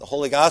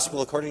Holy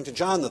Gospel according to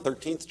John, the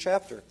 13th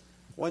chapter.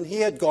 When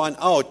he had gone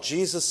out,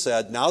 Jesus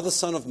said, "Now the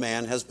Son of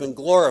Man has been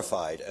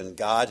glorified, and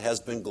God has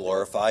been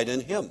glorified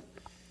in him.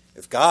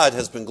 If God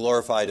has been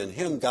glorified in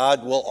him,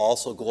 God will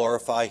also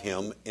glorify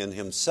him in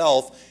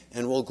himself,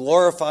 and will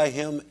glorify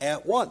him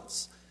at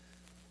once.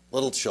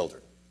 Little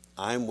children,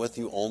 I am with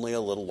you only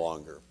a little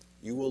longer.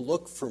 You will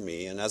look for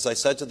me, and as I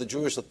said to the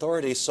Jewish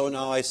authorities, so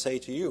now I say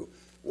to you,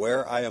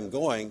 where I am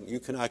going, you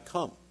cannot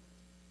come.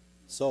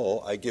 So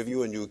I give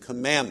you a new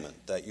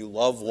commandment, that you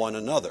love one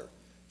another.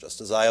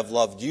 Just as I have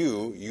loved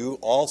you, you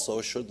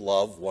also should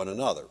love one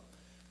another.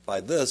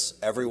 By this,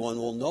 everyone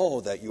will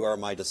know that you are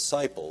my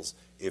disciples,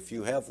 if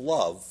you have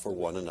love for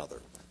one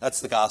another."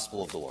 That's the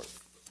gospel of the Lord.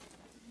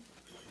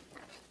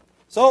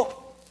 So,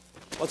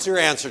 what's your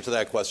answer to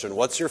that question?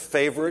 What's your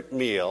favorite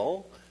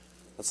meal?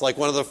 That's like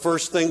one of the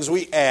first things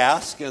we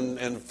ask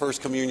in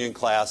First Communion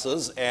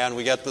classes, and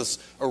we get this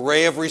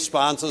array of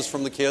responses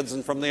from the kids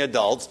and from the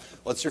adults.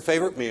 What's your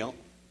favorite meal?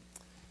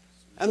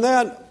 And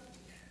then,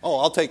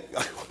 I'll take,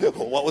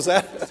 what was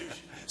that?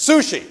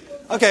 Sushi.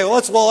 Okay,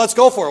 well, let's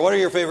go for it. What are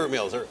your favorite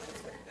meals?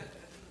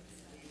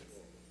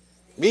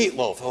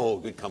 Meatloaf. Oh,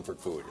 good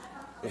comfort food.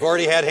 We've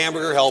already had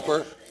Hamburger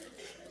Helper.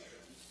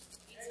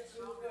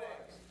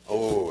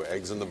 Oh,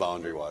 eggs in the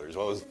Boundary Waters.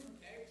 What was?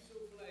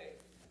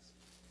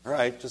 All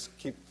right, just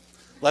keep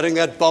letting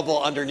that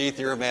bubble underneath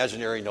your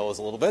imaginary nose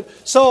a little bit.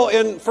 So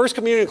in First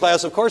Communion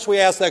class, of course, we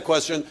ask that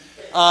question.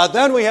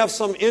 Then we have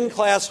some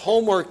in-class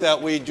homework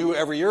that we do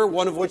every year,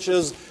 one of which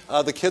is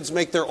the kids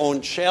make their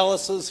own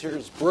chalices.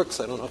 Here's Brooks.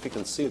 I don't know if you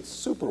can see it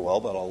super well,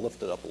 but I'll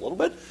lift it up a little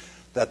bit,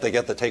 that they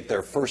get to take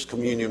their First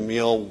Communion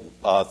meal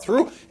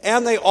through.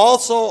 And they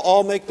also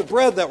all make the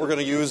bread that we're going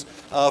to use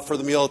for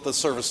the meal at the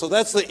service. So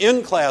that's the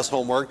in-class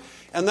homework.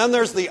 And then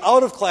there's the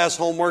out-of-class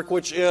homework,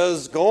 which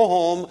is go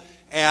home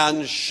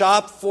and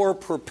shop for,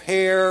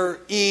 prepare,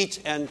 eat,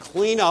 and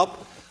clean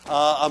up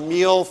a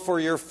meal for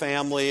your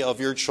family of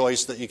your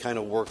choice that you kind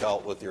of work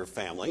out with your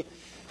family.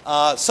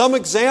 Some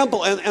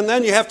example, and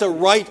then you have to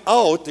write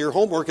out, your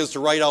homework is to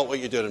write out what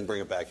you did and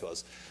bring it back to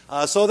us.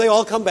 So they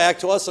all come back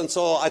to us, and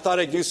so I thought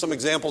I'd do some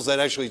examples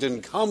that actually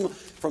didn't come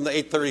from the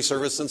 8:30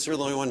 service. Since you're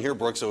the only one here,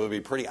 Brooks, it would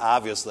be pretty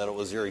obvious that it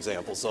was your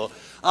example. So,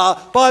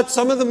 but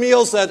some of the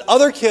meals that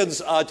other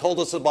kids told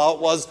us about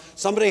was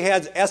somebody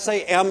had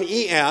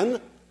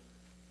S-A-M-E-N,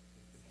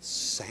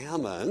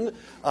 salmon,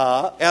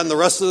 and the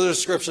rest of the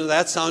description of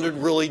that sounded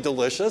really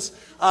delicious.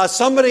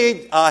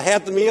 Somebody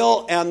had the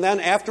meal, and then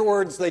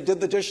afterwards they did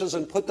the dishes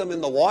and put them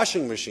in the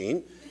washing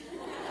machine.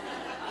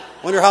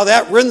 Wonder how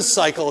that rinse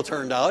cycle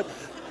turned out.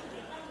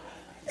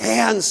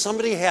 And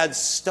somebody had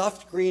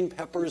stuffed green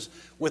peppers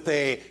with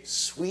a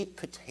sweet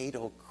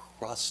potato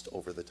crust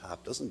over the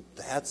top. Doesn't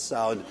that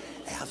sound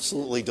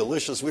absolutely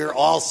delicious? We were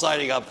all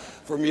signing up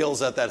for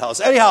meals at that house.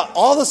 Anyhow,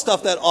 all the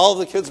stuff that all of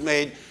the kids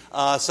made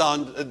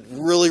sounded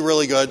really,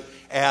 really good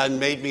and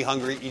made me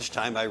hungry each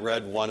time I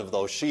read one of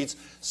those sheets.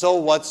 So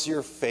what's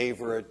your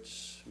favorite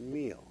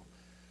meal?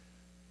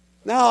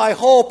 Now, I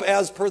hope,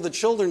 as per the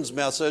children's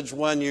message,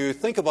 when you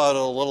think about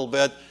it a little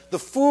bit, the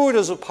food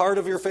is a part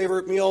of your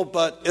favorite meal,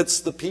 but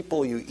it's the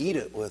people you eat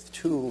it with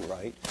too,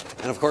 right?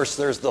 And of course,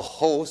 there's the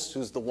host,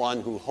 who's the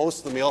one who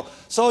hosts the meal.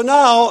 So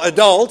now,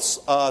 adults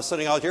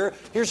sitting out here,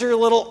 here's your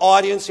little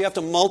audience. You have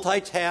to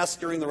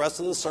multitask during the rest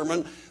of the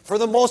sermon. For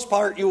the most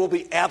part, you will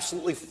be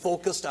absolutely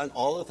focused on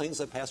all the things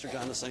that Pastor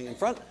John is saying in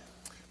front.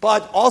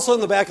 But also in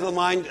the back of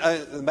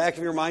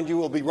your mind, you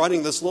will be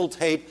running this little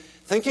tape,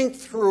 thinking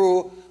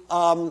through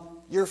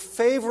your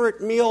favorite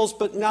meals,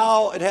 but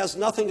now it has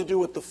nothing to do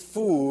with the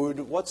food.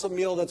 What's a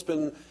meal that's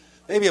been,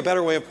 maybe a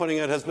better way of putting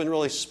it, has been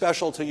really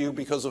special to you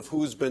because of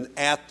who's been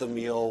at the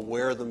meal,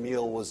 where the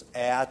meal was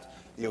at,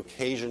 the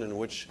occasion in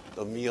which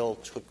the meal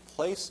took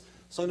place.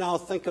 So now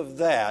think of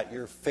that,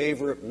 your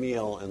favorite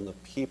meal, and the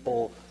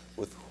people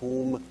with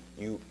whom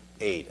you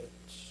ate it.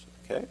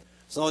 Okay?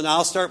 So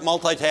now start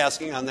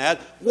multitasking on that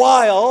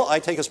while I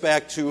take us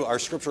back to our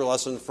scripture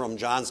lesson from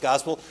John's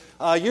Gospel.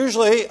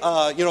 Usually,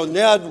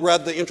 Ned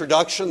read the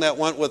introduction that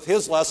went with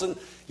his lesson.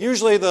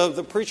 Usually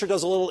the preacher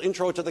does a little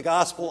intro to the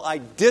Gospel. I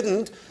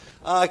didn't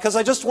because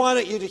I just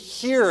wanted you to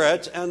hear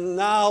it. And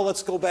now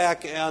let's go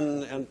back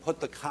and put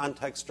the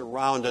context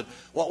around it.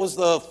 What was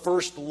the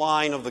first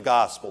line of the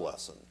Gospel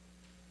lesson?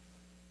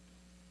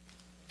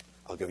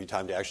 I'll give you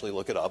time to actually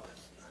look it up.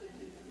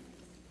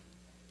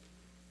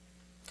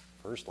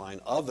 First line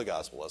of the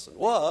gospel lesson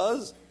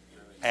was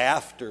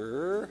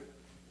after.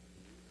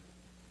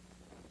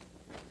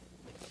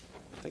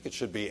 I think it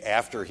should be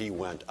after he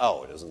went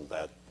out. Isn't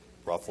that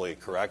roughly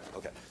correct?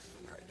 Okay.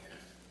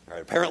 All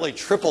right. Apparently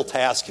triple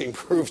tasking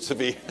proved to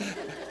be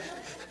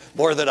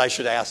more than I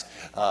should ask.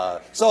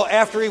 So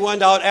after he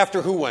went out,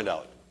 after who went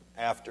out?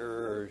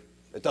 After,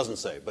 it doesn't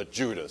say, but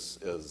Judas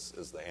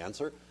is the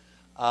answer.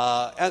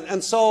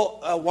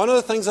 So one of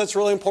the things that's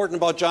really important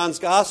about John's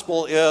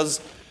gospel is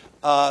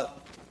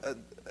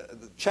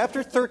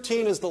chapter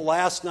 13 is the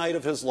last night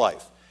of his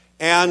life.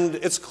 And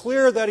it's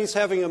clear that he's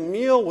having a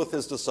meal with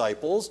his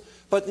disciples,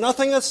 but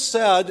nothing is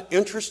said,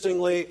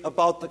 interestingly,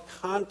 about the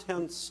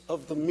contents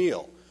of the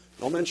meal.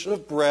 No mention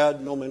of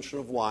bread, no mention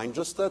of wine,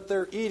 just that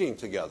they're eating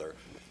together.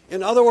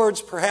 In other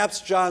words,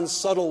 perhaps John's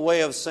subtle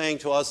way of saying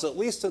to us, at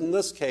least in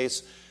this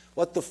case,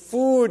 what the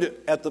food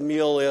at the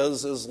meal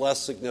is less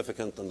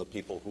significant than the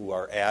people who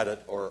are at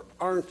it or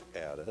aren't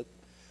at it.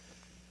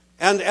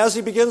 And as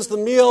he begins the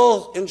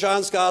meal in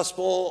John's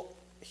gospel,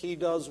 he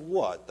does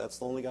what? That's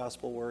the only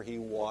gospel where he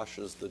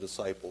washes the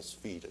disciples'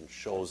 feet and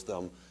shows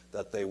them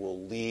that they will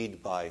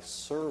lead by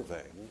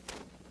serving.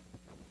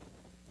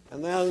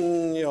 And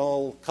then,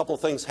 a couple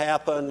things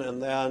happen, and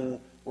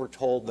then we're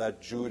told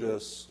that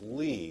Judas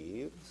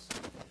leaves.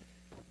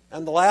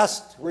 And the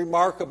last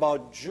remark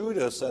about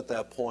Judas at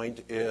that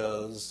point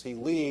is he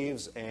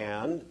leaves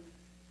and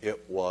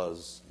it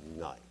was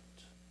night.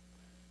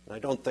 And I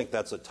don't think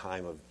that's a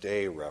time of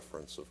day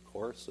reference, of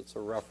course. It's a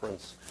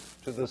reference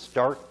to this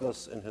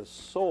darkness in his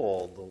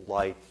soul. The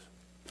light,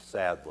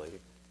 sadly,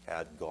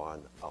 had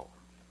gone out.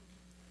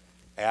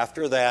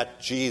 After that,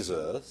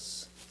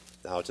 Jesus,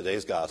 now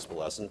today's gospel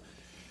lesson,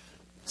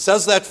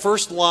 says that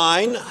first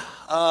line,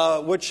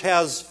 which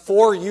has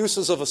 4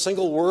 uses of a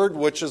single word,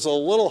 which is a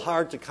little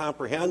hard to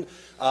comprehend.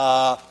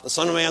 The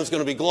Son of Man is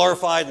going to be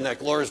glorified, and that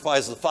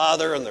glorifies the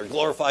Father, and they're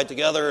glorified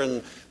together,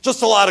 and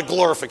just a lot of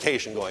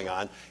glorification going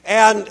on.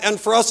 And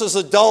for us as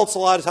adults, a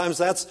lot of times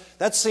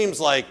that seems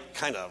like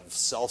kind of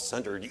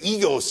self-centered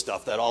ego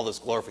stuff, that all this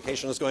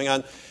glorification is going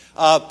on.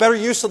 Better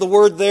use of the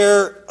word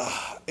there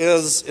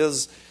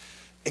is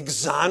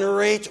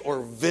exonerate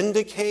or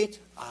vindicate.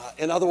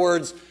 In other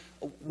words,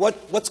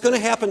 what's going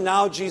to happen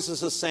now,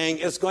 Jesus is saying,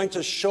 is going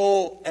to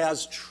show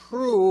as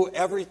true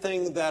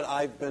everything that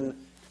I've been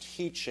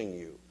teaching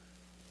you.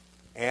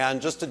 And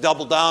just to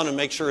double down and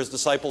make sure his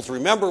disciples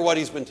remember what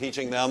he's been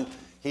teaching them,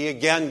 he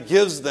again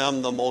gives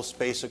them the most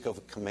basic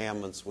of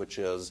commandments, which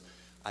is,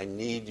 I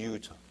need you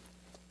to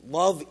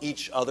love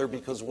each other,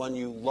 because when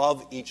you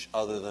love each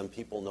other, then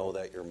people know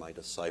that you're my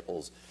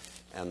disciples,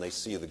 and they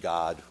see the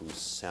God who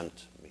sent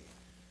me.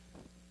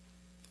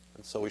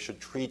 And so we should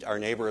treat our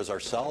neighbor as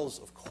ourselves,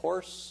 of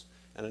course.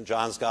 And in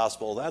John's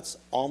gospel, that's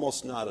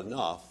almost not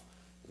enough.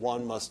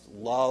 One must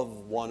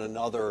love one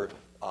another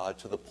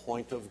to the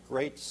point of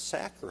great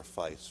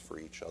sacrifice for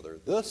each other.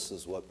 This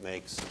is what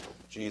makes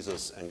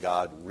Jesus and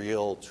God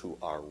real to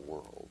our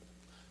world,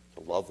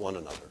 to love one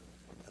another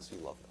as he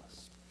loved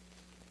us.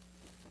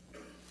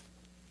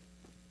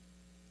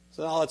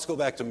 So now let's go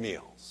back to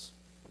meals.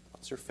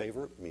 What's your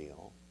favorite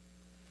meal?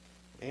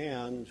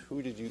 And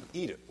who did you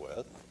eat it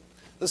with?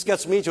 This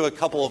gets me to a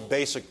couple of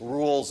basic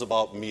rules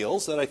about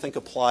meals that I think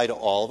apply to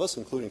all of us,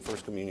 including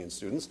First Communion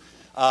students.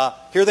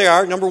 Here they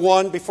are. Number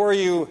 1, before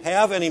you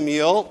have any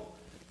meal,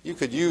 you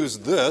could use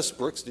this.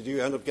 Brooks, did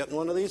you end up getting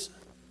one of these?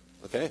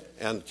 Okay.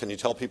 And can you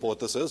tell people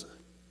what this is?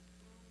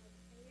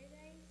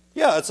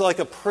 Yeah, it's like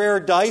a prayer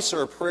dice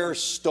or a prayer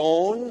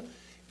stone.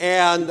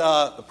 And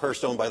a prayer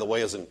stone, by the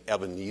way, is an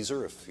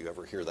Ebenezer, if you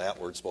ever hear that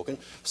word spoken.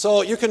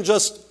 So you can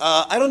just,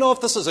 I don't know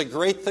if this is a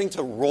great thing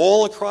to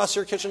roll across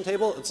your kitchen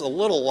table. It's a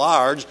little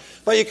large,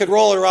 but you could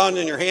roll it around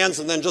in your hands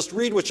and then just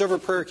read whichever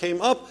prayer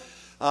came up.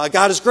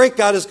 God is great,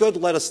 God is good,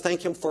 let us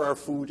thank him for our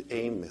food,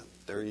 amen.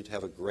 There you'd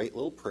have a great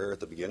little prayer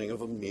at the beginning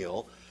of a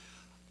meal.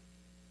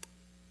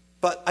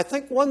 But I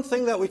think one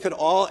thing that we could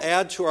all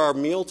add to our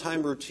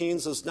mealtime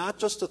routines is not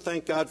just to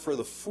thank God for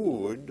the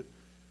food,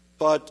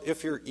 but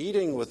if you're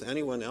eating with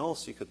anyone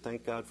else, you could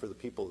thank God for the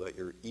people that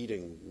you're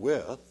eating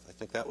with. I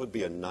think that would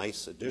be a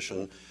nice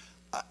addition.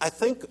 I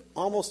think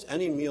almost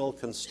any meal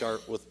can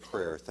start with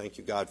prayer. Thank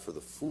you, God, for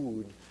the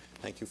food.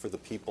 Thank you for the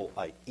people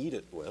I eat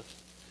it with.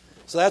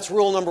 So that's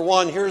rule number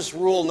 1. Here's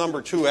rule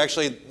number 2.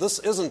 Actually,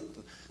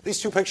 these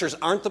 2 pictures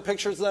aren't the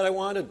pictures that I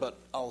wanted, but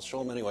I'll show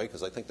them anyway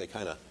because I think they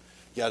kind of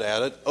get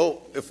at it.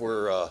 Oh, if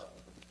we're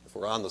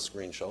on the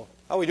screen show.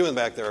 How are we doing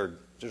back there,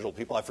 digital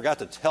people? I forgot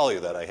to tell you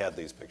that I had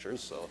these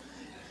pictures, so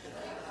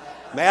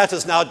Matt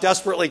is now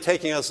desperately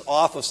taking us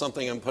off of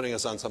something and putting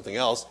us on something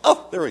else.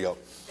 Oh, there we go.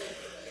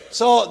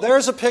 So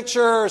there's a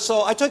picture.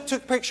 So I took 2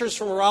 pictures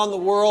from around the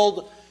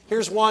world.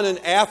 Here's one in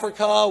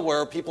Africa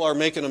where people are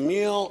making a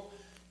meal.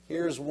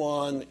 Here's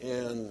one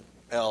in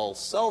El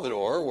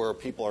Salvador where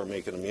people are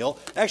making a meal.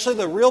 Actually,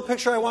 the real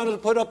picture I wanted to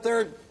put up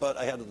there, but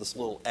I had this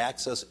little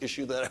access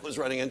issue that I was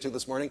running into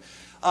this morning,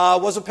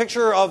 was a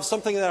picture of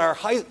something that our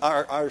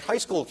high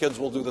school kids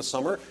will do this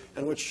summer,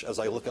 and which, as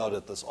I look out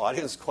at this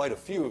audience, quite a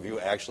few of you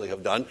actually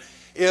have done,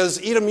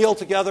 is eat a meal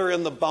together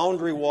in the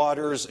Boundary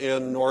Waters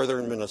in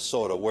northern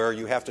Minnesota, where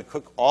you have to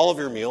cook all of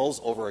your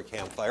meals over a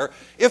campfire.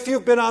 If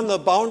you've been on the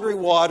Boundary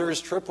Waters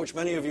trip, which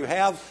many of you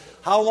have,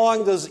 how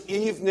long does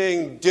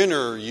evening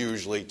dinner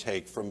usually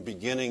take from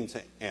beginning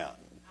to end?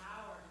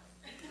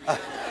 Hours.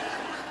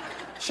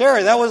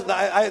 Sherry, that was,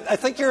 I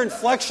think your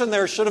inflection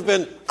there should have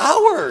been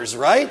hours,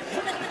 right?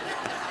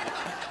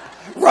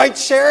 Right,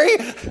 Sherry?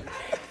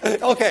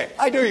 Okay,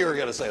 I knew you were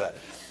going to say that.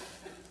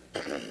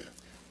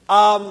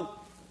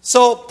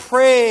 So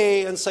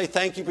pray and say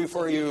thank you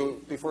before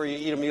you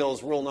eat a meal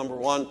is rule number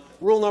 1.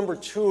 Rule number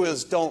 2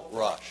 is don't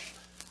rush.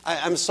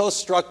 I'm so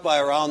struck by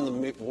around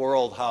the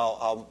world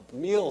how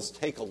meals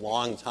take a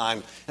long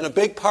time. And a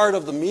big part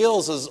of the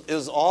meals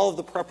is all of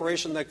the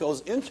preparation that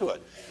goes into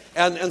it.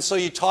 And so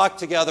you talk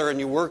together and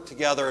you work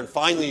together, and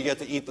finally you get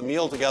to eat the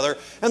meal together.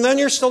 And then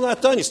you're still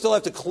not done. You still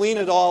have to clean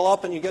it all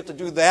up, and you get to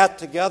do that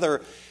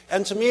together.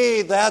 And to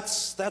me,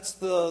 that's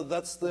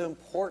the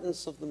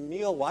importance of the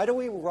meal. Why do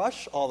we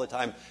rush all the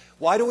time?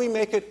 Why do we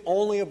make it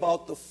only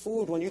about the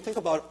food? When you think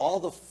about all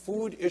the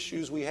food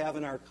issues we have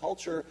in our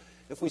culture,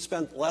 if we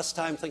spent less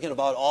time thinking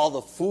about all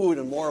the food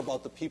and more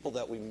about the people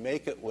that we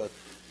make it with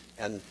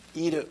and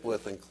eat it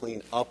with and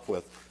clean up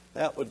with,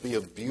 that would be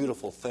a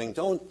beautiful thing.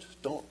 Don't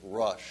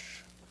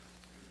rush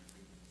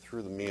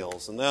through the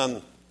meals. And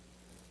then,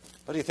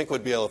 what do you think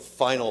would be a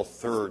final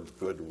third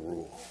good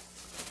rule?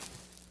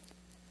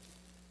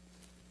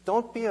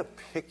 Don't be a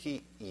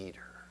picky eater.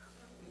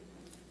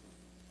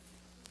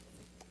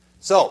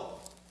 So,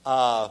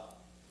 my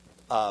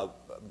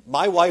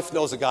wife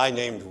knows a guy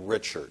named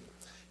Richard.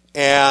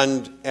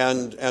 And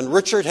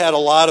Richard had a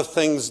lot of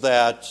things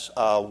that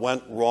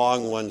went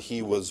wrong when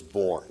he was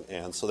born.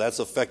 And so that's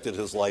affected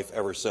his life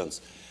ever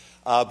since.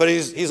 But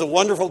he's a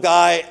wonderful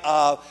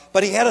guy.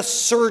 But he had a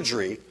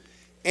surgery.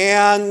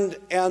 And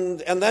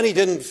then he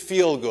didn't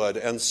feel good.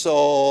 And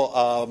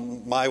so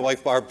my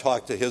wife Barb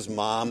talked to his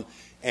mom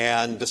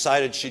and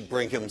decided she'd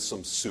bring him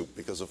some soup.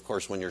 Because, of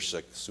course, when you're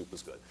sick, soup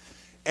is good.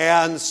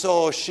 And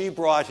so she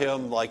brought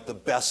him like the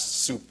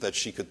best soup that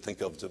she could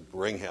think of to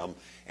bring him.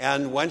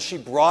 And when she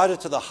brought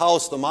it to the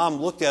house, the mom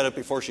looked at it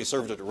before she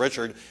served it to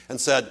Richard and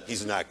said,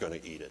 "He's not going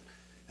to eat it."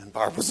 And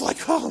Barb was like,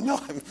 "Oh, no,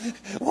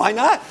 why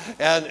not?"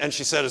 And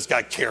she said, "It's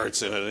got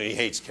carrots in it, and he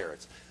hates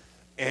carrots."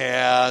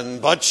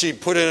 But she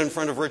put it in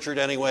front of Richard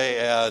anyway,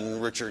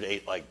 and Richard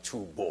ate like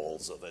 2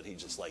 bowls of it. He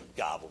just like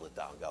gobbled it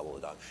down.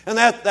 And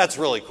that's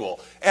really cool.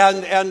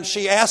 And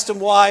she asked him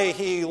why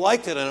he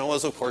liked it, and it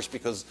was, of course,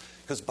 because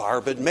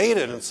Barb had made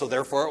it, and so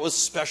therefore it was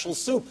special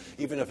soup,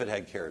 even if it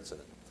had carrots in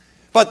it.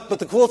 But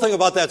the cool thing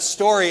about that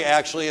story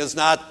actually is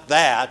not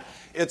that.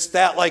 It's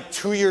that like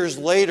 2 years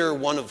later,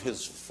 one of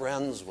his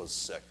friends was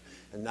sick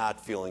and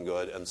not feeling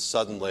good, and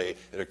suddenly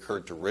it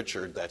occurred to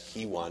Richard that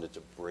he wanted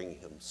to bring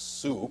him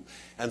soup.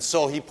 And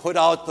so he put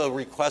out the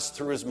request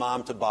through his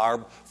mom to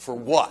Barb for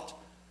what?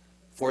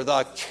 For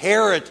the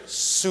carrot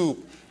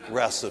soup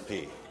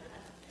recipe.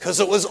 Because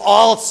it was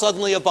all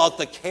suddenly about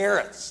the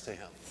carrots to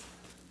him.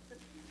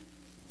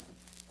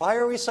 Why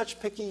are we such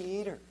picky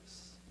eaters?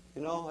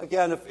 You know,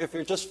 again, if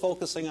you're just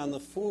focusing on the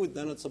food,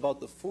 then it's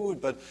about the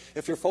food. But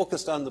if you're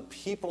focused on the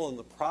people and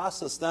the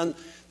process, then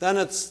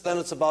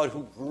it's about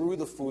who grew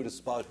the food. It's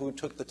about who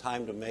took the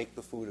time to make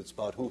the food. It's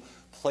about who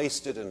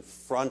placed it in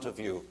front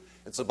of you.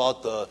 It's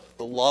about the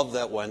love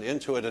that went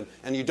into it.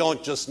 And you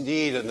don't just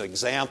need an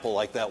example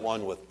like that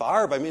one with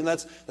Barb. I mean,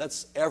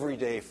 that's every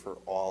day for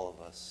all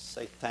of us.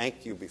 Say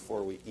thank you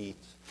before we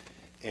eat.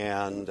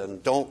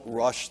 And don't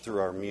rush through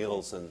our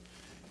meals. And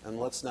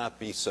let's not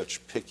be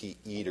such picky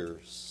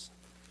eaters.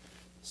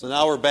 So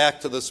now we're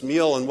back to this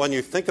meal, and when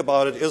you think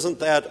about it, isn't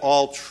that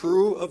all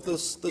true of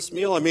this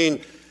meal? I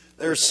mean,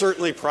 there's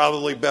certainly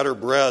probably better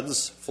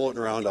breads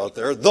floating around out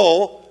there,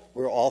 though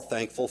we're all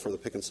thankful for the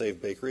Pick and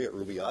Save Bakery at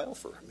Ruby Isle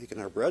for making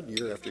our bread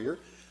year after year.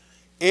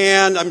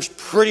 And I'm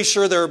pretty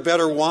sure there are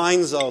better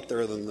wines out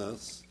there than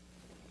this.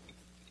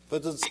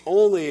 But it's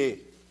only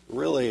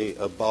really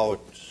about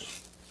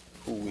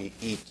who we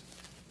eat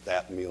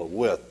that meal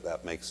with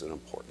that makes it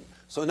important.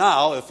 So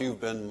now, if you've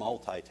been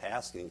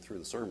multitasking through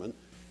the sermon,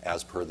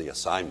 as per the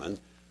assignment,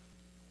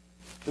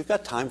 we've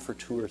got time for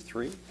 2 or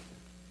 3.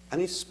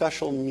 Any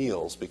special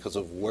meals because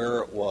of where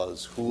it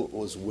was, who it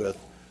was with,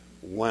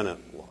 when it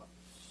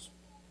was.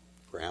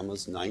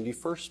 Grandma's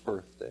 91st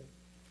birthday.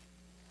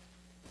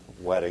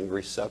 Wedding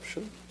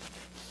reception.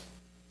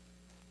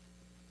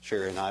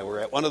 Sherry and I were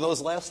at one of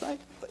those last night.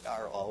 They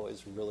are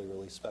always really,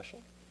 really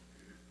special.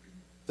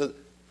 Do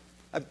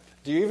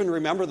you even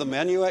remember the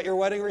menu at your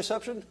wedding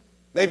reception?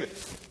 Maybe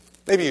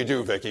you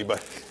do, Vicki,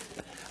 but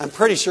I'm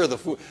pretty sure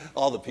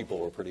all the people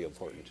were pretty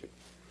important too.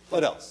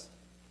 What else?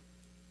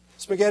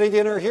 Spaghetti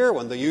dinner here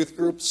when the youth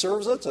group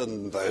serves it,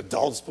 and the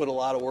adults put a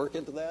lot of work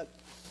into that.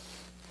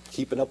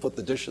 Keeping up with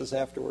the dishes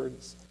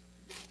afterwards.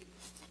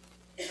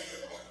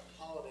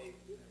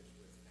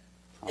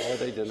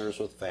 Holiday dinners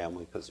with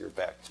family because you're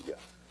back together.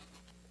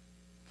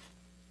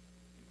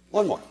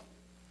 One more.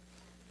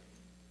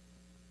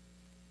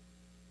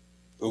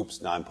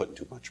 Oops, now I'm putting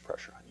too much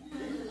pressure on you.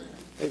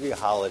 Maybe a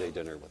holiday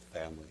dinner with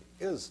family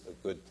is a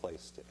good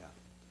place to end.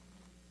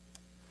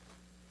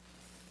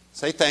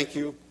 Say thank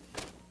you.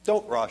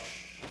 Don't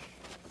rush.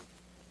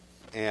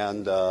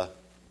 And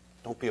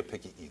don't be a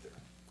picky eater.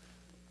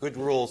 Good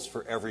rules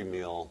for every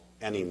meal,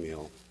 any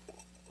meal.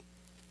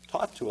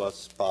 Taught to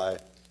us by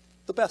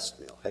the best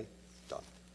meal, hey?